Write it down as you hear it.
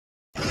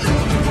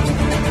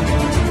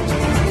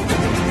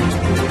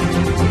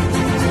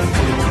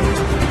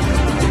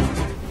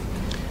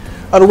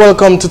And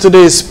welcome to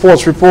today's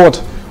sports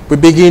report. We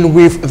begin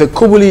with the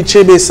Kubuli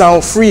Chebe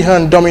Sound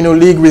Freehand Domino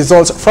League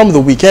results from the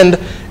weekend.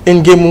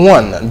 In Game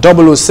 1,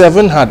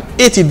 007 had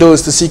 80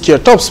 does to secure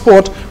top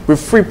spot with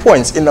 3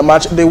 points in the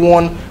match they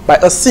won by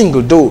a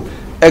single doe.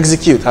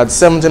 Execute had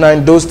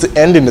 79 does to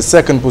end in the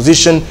second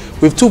position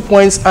with 2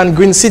 points, and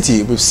Green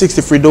City with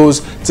 63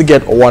 does to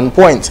get 1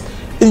 point.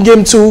 In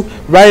Game 2,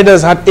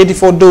 Riders had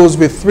 84 does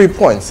with 3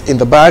 points in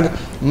the bag.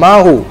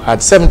 Maho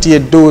had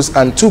 78 does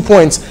and 2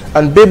 points,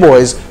 and Bay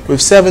Boys with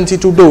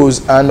 72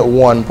 does and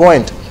 1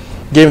 point.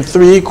 Game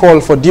 3, Call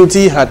for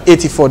Duty had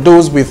 84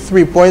 does with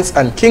 3 points,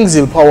 and Kings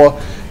Hill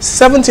Power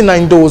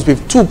 79 does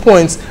with 2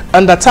 points,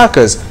 and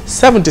Attackers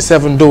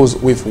 77 does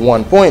with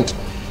 1 point.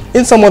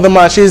 In some other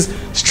matches,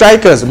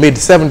 Strikers made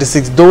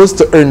 76 does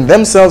to earn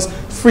themselves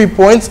 3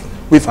 points,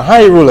 with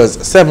High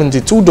Rollers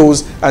 72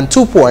 does and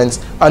 2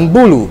 points, and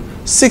Bulu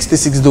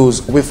 66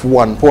 does with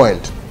 1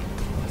 point.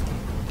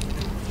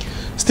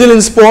 Still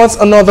in sports,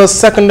 another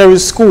secondary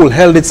school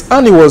held its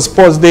annual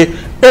sports day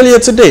earlier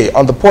today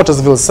on the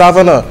Pottersville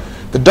Savannah.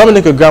 The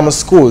Dominica Grammar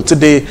School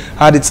today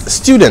had its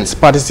students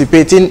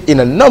participating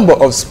in a number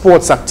of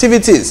sports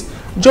activities.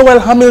 Joel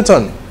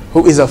Hamilton,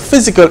 who is a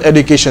physical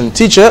education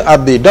teacher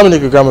at the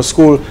Dominica Grammar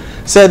School,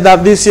 said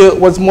that this year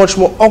was much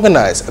more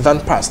organized than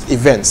past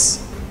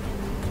events.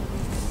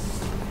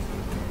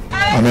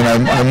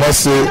 I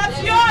must say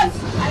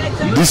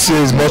this year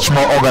is much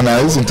more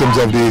organized in terms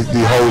of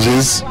the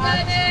houses,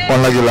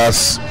 unlike the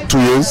last 2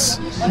 years,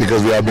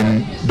 because we have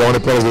been down the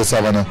Pottersville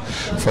Savannah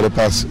for the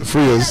past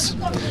 3 years,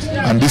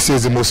 and this year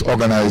is the most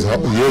organized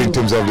year in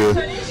terms of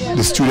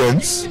the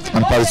students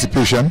and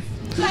participation.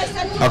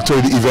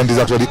 Actually, the event is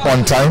actually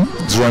on time,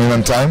 it's running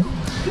on time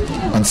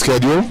and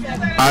schedule,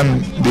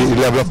 and the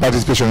level of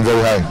participation is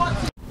very high.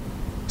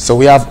 So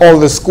we have all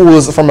the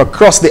schools from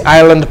across the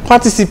island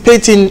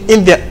participating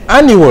in their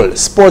annual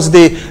sports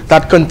day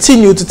that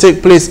continue to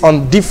take place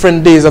on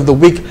different days of the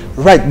week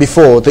right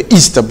before the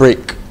Easter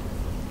break.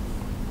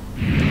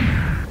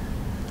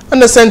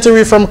 And the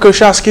century from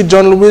Koshaski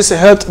John Lewis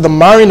helped the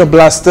Marina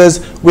Blasters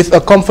with a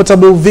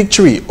comfortable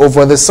victory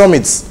over the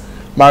Summits.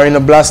 Marina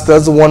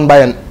Blasters won by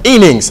an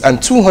innings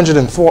and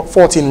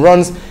 214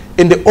 runs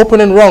in the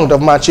opening round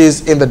of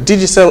matches in the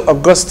Digicel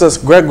Augustus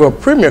Gregor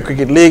Premier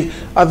Cricket League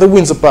at the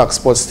Windsor Park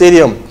Sports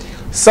Stadium.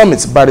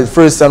 Summits batted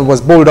first and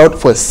was bowled out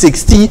for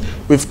 60,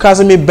 with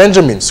Casimir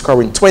Benjamin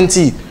scoring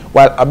 20,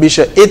 while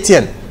Abisha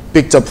Etienne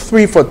picked up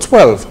 3 for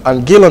 12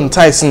 and Gilon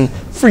Tyson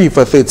 3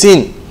 for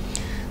 13.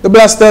 The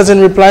Blasters in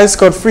reply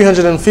scored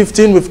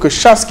 315, with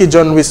Koshaski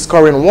John Lewis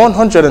scoring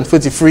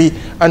 133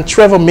 and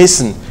Trevor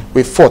Mason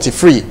with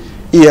 43.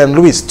 Ian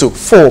Lewis took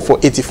 4 for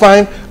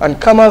 85 and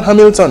Kamal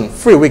Hamilton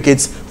 3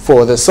 wickets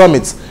for the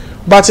Summits.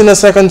 Batting a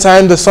second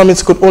time, the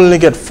Summits could only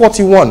get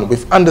 41,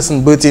 with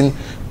Anderson Burton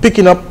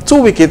picking up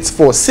 2 wickets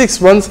for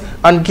 6 runs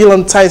and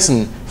Gilon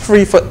Tyson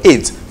 3 for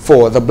 8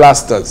 for the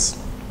Blasters.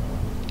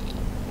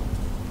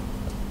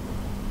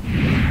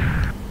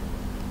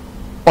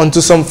 On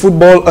to some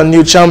football. A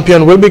new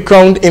champion will be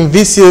crowned in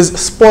this year's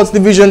Sports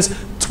Division's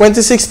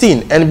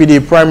 2016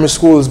 NBD Primary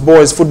Schools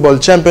Boys Football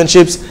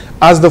Championships,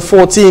 as the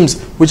 4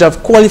 teams which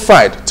have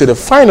qualified to the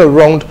final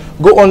round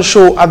go on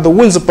show at the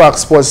Windsor Park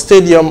Sports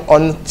Stadium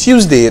on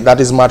Tuesday, that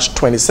is March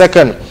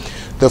 22nd.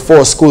 The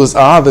 4 schools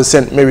are the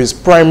St. Mary's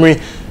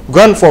Primary,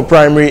 Grandford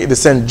Primary, the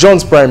St.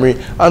 John's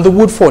Primary, and the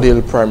Woodford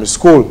Hill Primary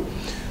School.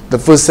 The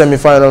first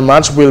semi-final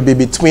match will be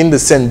between the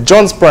St.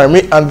 John's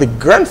Primary and the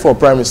Grandford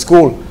Primary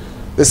School.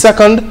 The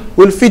second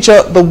will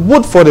feature the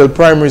Woodford Hill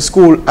Primary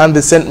School and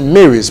the St.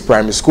 Mary's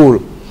Primary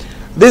School.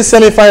 These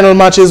semi-final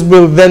matches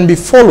will then be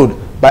followed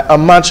by a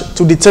match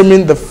to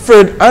determine the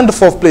 3rd and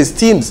 4th place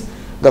teams.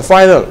 The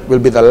final will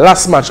be the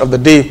last match of the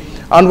day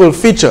and will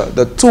feature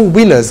the 2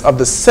 winners of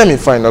the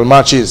semi-final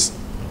matches.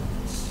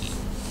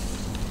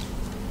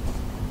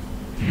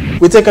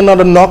 We take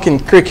another knock in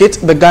cricket.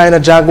 The Guyana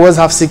Jaguars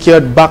have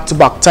secured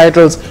back-to-back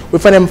titles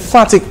with an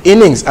emphatic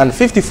innings and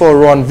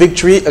 54-run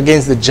victory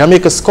against the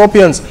Jamaica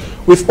Scorpions,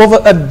 with over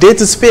a day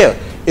to spare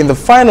in the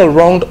final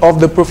round of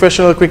the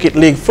Professional Cricket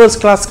League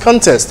first-class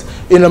contest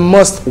in a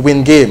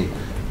must-win game.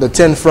 The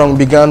 10th round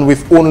began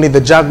with only the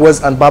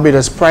Jaguars and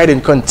Barbados Pride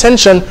in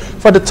contention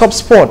for the top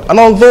spot, and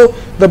although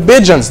the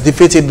Bajans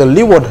defeated the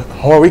Leeward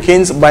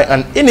Hurricanes by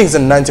an innings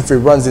and 93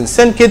 runs in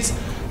St. Kitts,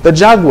 the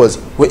Jaguars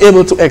were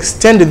able to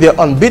extend their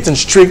unbeaten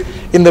streak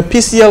in the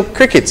PCL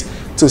cricket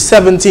to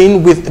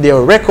 17 with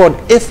their record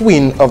 8th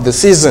win of the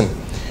season.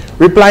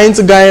 Replying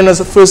to Guyana's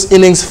first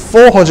innings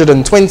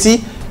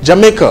 420,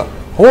 Jamaica,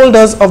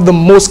 holders of the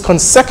most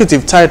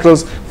consecutive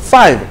titles,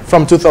 5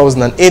 from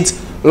 2008,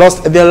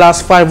 lost their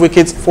last 5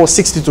 wickets for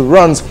 62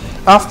 runs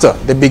after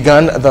they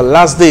began the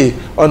last day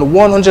on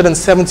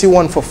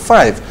 171 for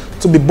 5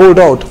 to be bowled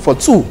out for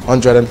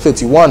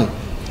 231.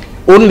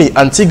 Only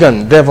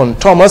Antiguan Devon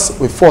Thomas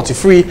with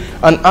 43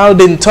 and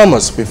Aldin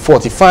Thomas with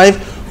 45,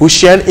 who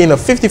shared in a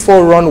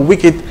 54-run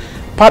wicket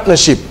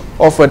partnership,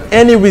 offered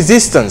any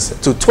resistance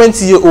to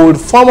 20-year-old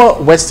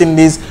former West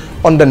Indies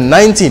under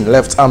 19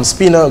 left-arm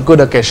spinner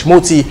Godakesh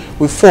Moti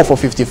with 4 for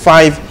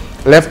 55,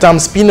 Left-arm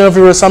spinner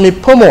Virasamy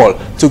Pomol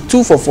took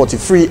 2 for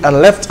 43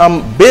 and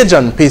left-arm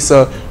Bajan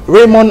pacer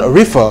Raymond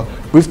Riffer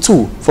with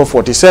 2 for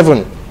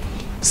 47.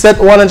 Set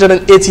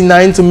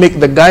 189 to make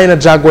the Guyana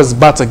Jaguars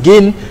bat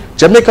again,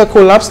 Jamaica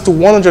collapsed to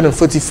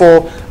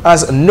 144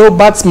 as no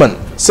batsman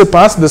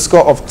surpassed the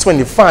score of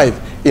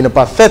 25 in a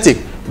pathetic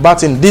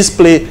batting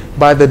display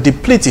by the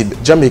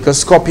depleted Jamaica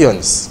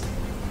Scorpions.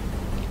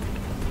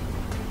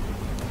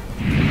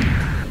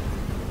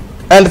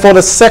 And for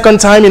the second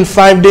time in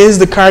 5 days,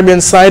 the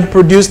Caribbean side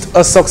produced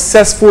a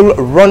successful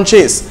run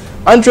chase.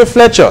 Andre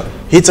Fletcher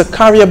hit a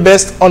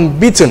career-best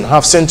unbeaten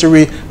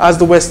half-century as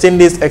the West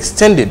Indies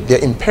extended their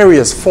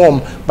imperious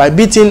form by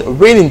beating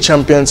reigning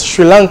champions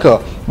Sri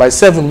Lanka by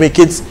 7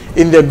 wickets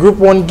in their Group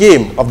 1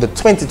 game of the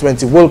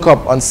 2020 World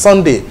Cup on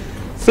Sunday.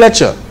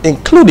 Fletcher,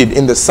 included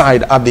in the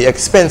side at the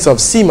expense of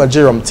Seamer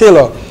Jerome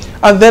Taylor,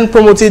 and then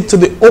promoted to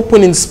the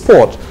opening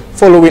spot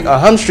following a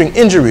hamstring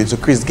injury to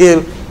Chris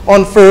Gayle,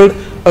 unfurled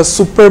a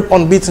superb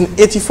unbeaten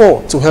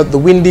 84 to help the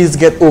Windies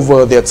get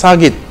over their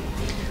target.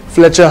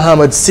 Fletcher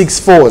hammered 6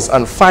 fours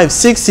and 5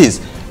 sixes,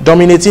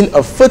 dominating a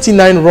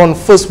 39-run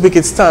first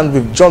wicket stand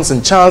with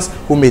Johnson Charles,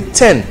 who made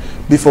 10,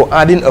 before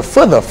adding a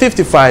further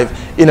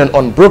 55 in an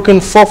unbroken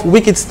 4th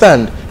wicket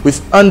stand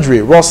with Andre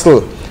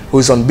Russell,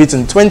 whose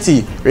unbeaten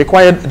 20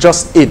 required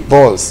just 8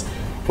 balls.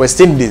 West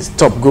Indies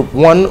top Group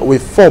 1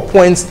 with 4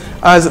 points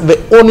as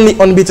the only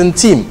unbeaten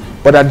team,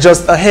 but are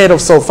just ahead of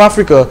South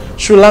Africa,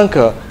 Sri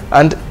Lanka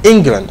and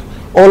England,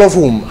 all of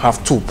whom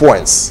have 2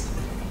 points.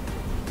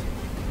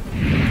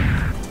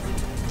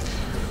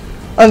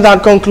 And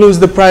that concludes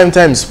the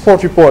Primetime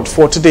Sport Report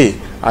for today.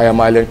 I am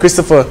Island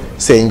Christopher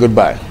saying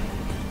goodbye.